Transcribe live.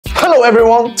Hello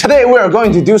everyone, today we are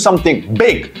going to do something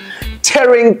big,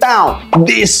 tearing down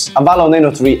this Avalon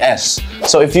Nano 3S.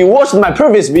 So if you watched my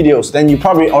previous videos, then you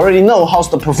probably already know how's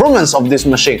the performance of this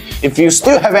machine. If you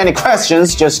still have any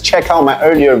questions, just check out my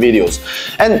earlier videos.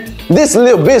 And this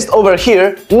little beast over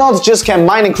here not just can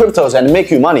mine cryptos and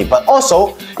make you money, but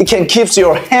also it can keep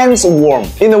your hands warm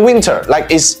in the winter.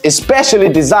 Like it's especially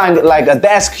designed like a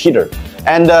desk heater.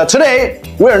 And today,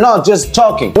 we're not just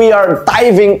talking, we are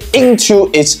diving into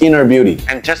its inner beauty.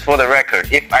 And just for the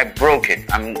record, if I broke it,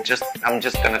 I'm just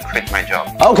gonna quit my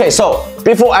job. Okay, so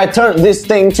before I turn this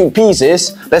thing to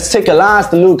pieces, let's take a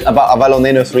last look about Avalon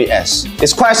Nano 3S.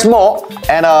 It's quite small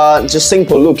and just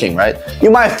simple looking, right? You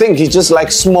might think it's just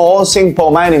like small, simple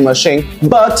mining machine,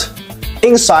 but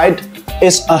inside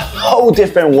is a whole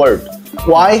different world.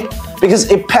 Why? Because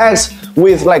it packs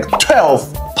with like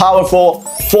 12 powerful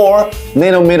 4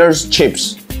 nanometers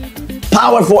chips.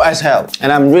 Powerful as hell.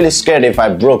 And I'm really scared if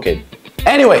I broke it.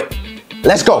 Anyway,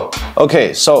 let's go.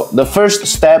 Okay, so the first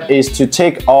step is to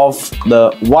take off the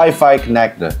Wi-Fi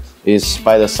connector. It's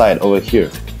by the side over here.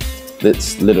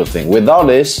 This little thing. Without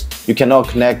this, you cannot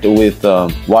connect with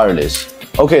wireless.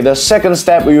 Okay, the second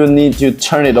step, you need to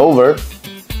turn it over.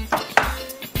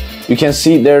 You can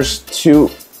see there's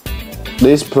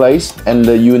this place, and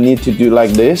you need to do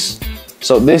like this.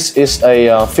 So this is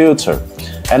a filter,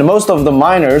 and most of the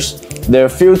miners, their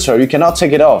filter, you cannot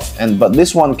take it off, but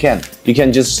this one can. You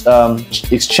can just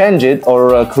exchange it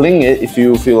or clean it if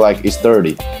you feel like it's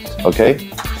dirty. Okay,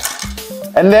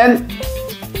 and then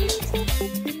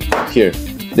here,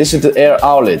 this is the air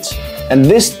outlet, and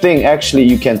this thing actually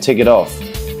you can take it off,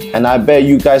 and I bet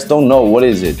you guys don't know what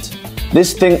is it.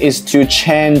 This thing is to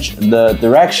change the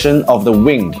direction of the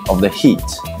wind of the heat.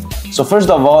 So first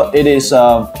of all, it is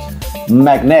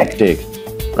magnetic,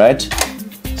 right?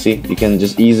 See, you can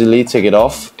just easily take it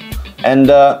off, and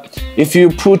if you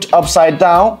put upside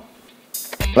down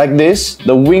like this,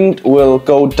 the wind will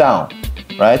go down,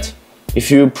 right?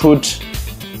 If you put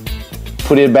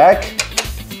it back,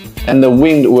 and the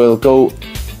wind will go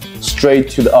straight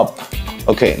to the up.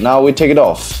 Okay, now we take it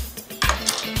off.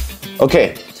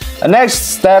 Okay, the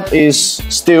next step is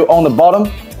still on the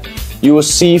bottom. You will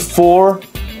see 4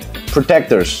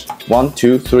 protectors. 1,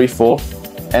 2, 3, 4,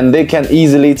 and they can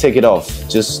easily take it off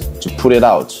just to put it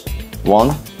out.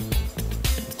 1,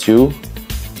 2,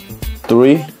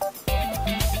 3,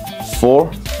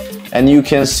 4, and you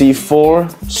can see 4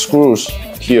 screws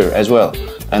here as well.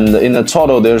 And in the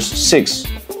total, there's 6.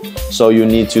 So you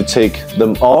need to take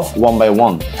them off one by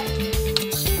one.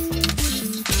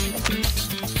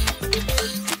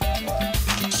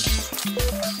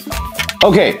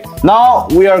 Okay, now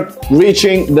we are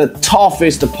reaching the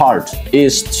toughest part,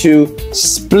 is to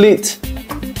split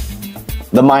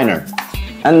the miner.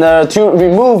 And to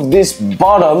remove this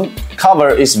bottom cover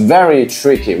is very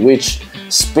tricky, which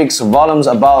speaks volumes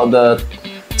about the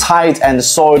tight and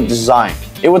solid design.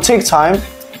 It will take time,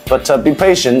 but be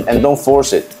patient and don't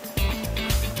force it.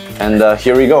 And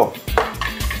here we go.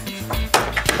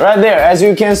 Right there, as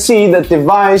you can see, the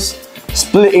device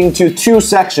split into 2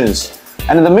 sections.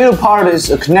 And the middle part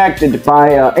is connected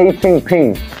by 18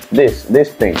 pins,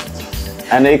 this thing,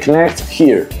 and they connect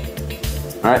here,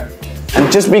 right?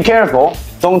 And just be careful,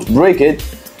 don't break it.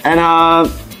 And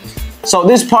so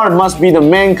this part must be the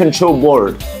main control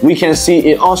board. We can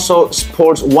see it also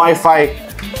supports Wi-Fi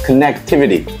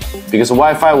connectivity, because the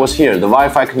Wi-Fi was here, the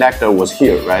Wi-Fi connector was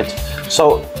here, right?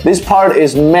 So this part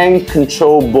is main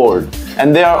control board,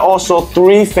 and there are also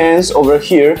 3 fans over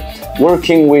here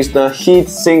working with the heat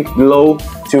sink below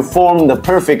to form the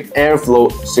perfect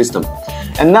airflow system.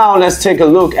 And now let's take a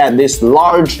look at this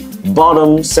large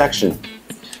bottom section.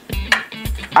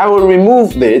 I will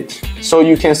remove it so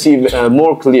you can see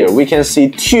more clear. We can see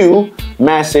 2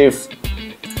 massive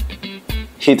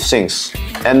heat sinks,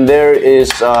 and there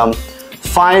is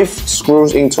 5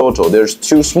 screws in total. There's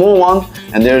 2 small ones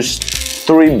and there's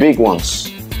 3 big ones.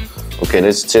 Okay,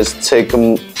 let's just take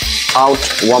them out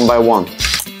one by one.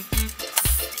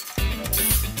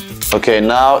 Okay,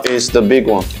 now is the big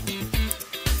one.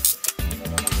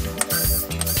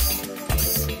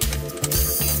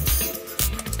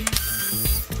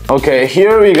 Okay,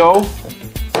 here we go.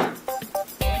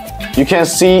 You can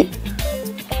see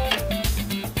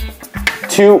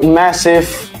 2 massive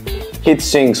heat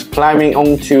sinks climbing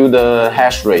onto the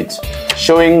hash rate,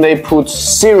 showing they put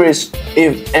serious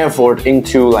effort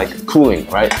into like cooling,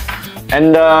 right?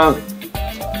 And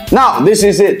now this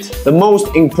is it, the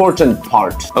most important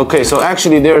part. Okay, so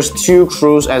actually there's 2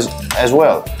 screws as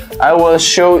well. I will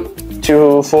show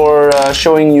for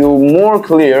showing you more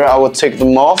clear, I will take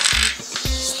them off,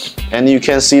 and you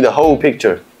can see the whole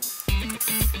picture.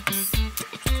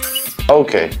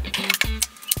 Okay,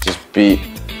 just be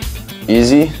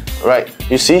easy, right?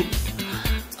 You see?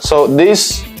 So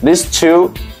this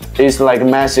two is like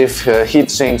massive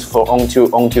heat sinks for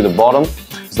onto the bottom.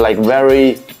 It's like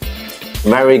very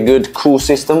good cool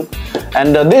system.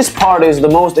 And this part is the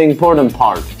most important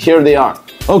part. Here they are.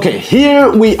 Okay,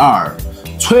 here we are.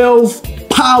 12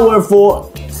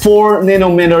 powerful 4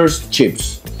 nanometers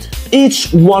chips.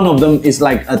 Each one of them is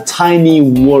like a tiny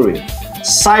warrior,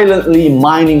 silently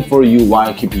mining for you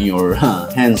while keeping your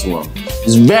hands warm.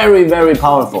 It's very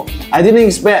powerful. I didn't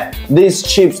expect these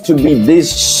chips to be this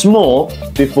small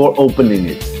before opening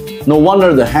it. No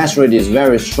wonder the hash rate is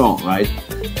very strong, right?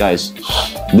 Guys,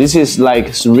 this is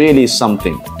like really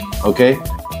something, okay?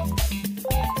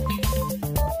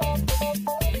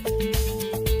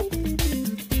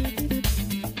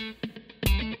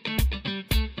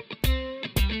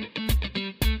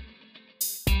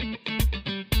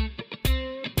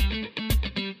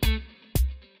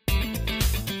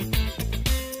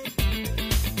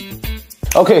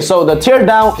 Okay, so the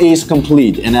teardown is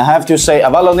complete, and I have to say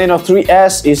Avalon Nano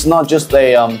 3S is not just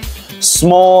a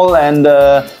small and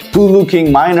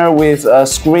good-looking miner with a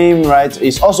screen, right?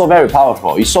 It's also very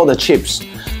powerful. You saw the chips.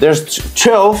 There's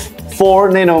 12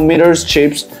 4 nanometers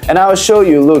chips, and I will show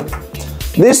you. Look,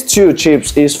 these two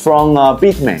chips is from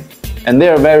Bitmain, and they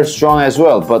are very strong as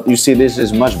well. But you see, this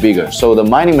is much bigger, so the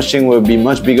mining machine will be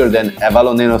much bigger than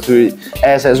Avalon Nano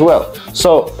 3S as well.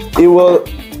 So it will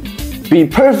be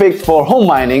perfect for home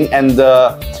mining, and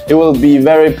it will be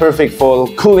very perfect for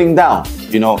cooling down,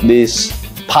 you know, these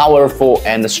powerful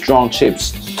and strong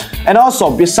chips. And also,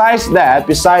 besides that,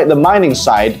 beside the mining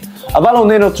side, Avalon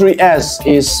Nano 3S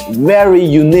is very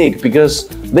unique because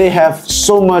they have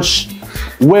so much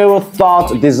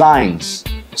well-thought designs,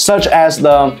 such as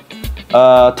the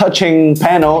touching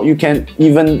panel. You can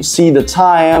even see the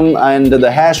time and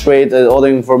the hash rate and all the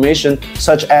information,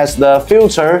 such as the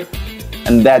filter,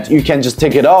 and that you can just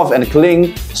take it off and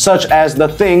clean, such as the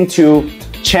thing to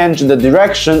change the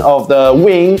direction of the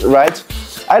wind, right?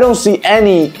 I don't see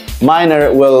any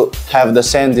miner will have the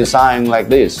same design like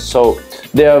this. So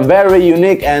they are very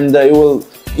unique, and it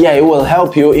will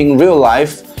help you in real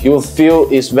life. You will feel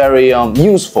it's very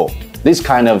useful, this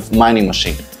kind of mining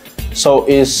machine. So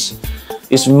it's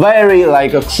very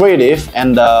like creative,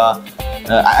 and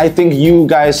I think you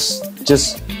guys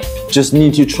just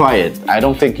need to try it. I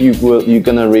don't think you're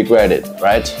gonna regret it,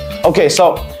 right? Okay,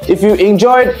 so if you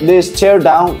enjoyed this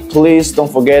teardown, please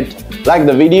don't forget like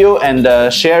the video and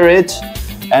share it.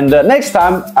 And next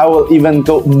time I will even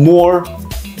go more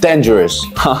dangerous,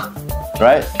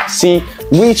 right? See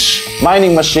which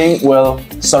mining machine will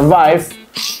survive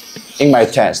in my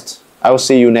test. I will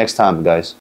see you next time, guys.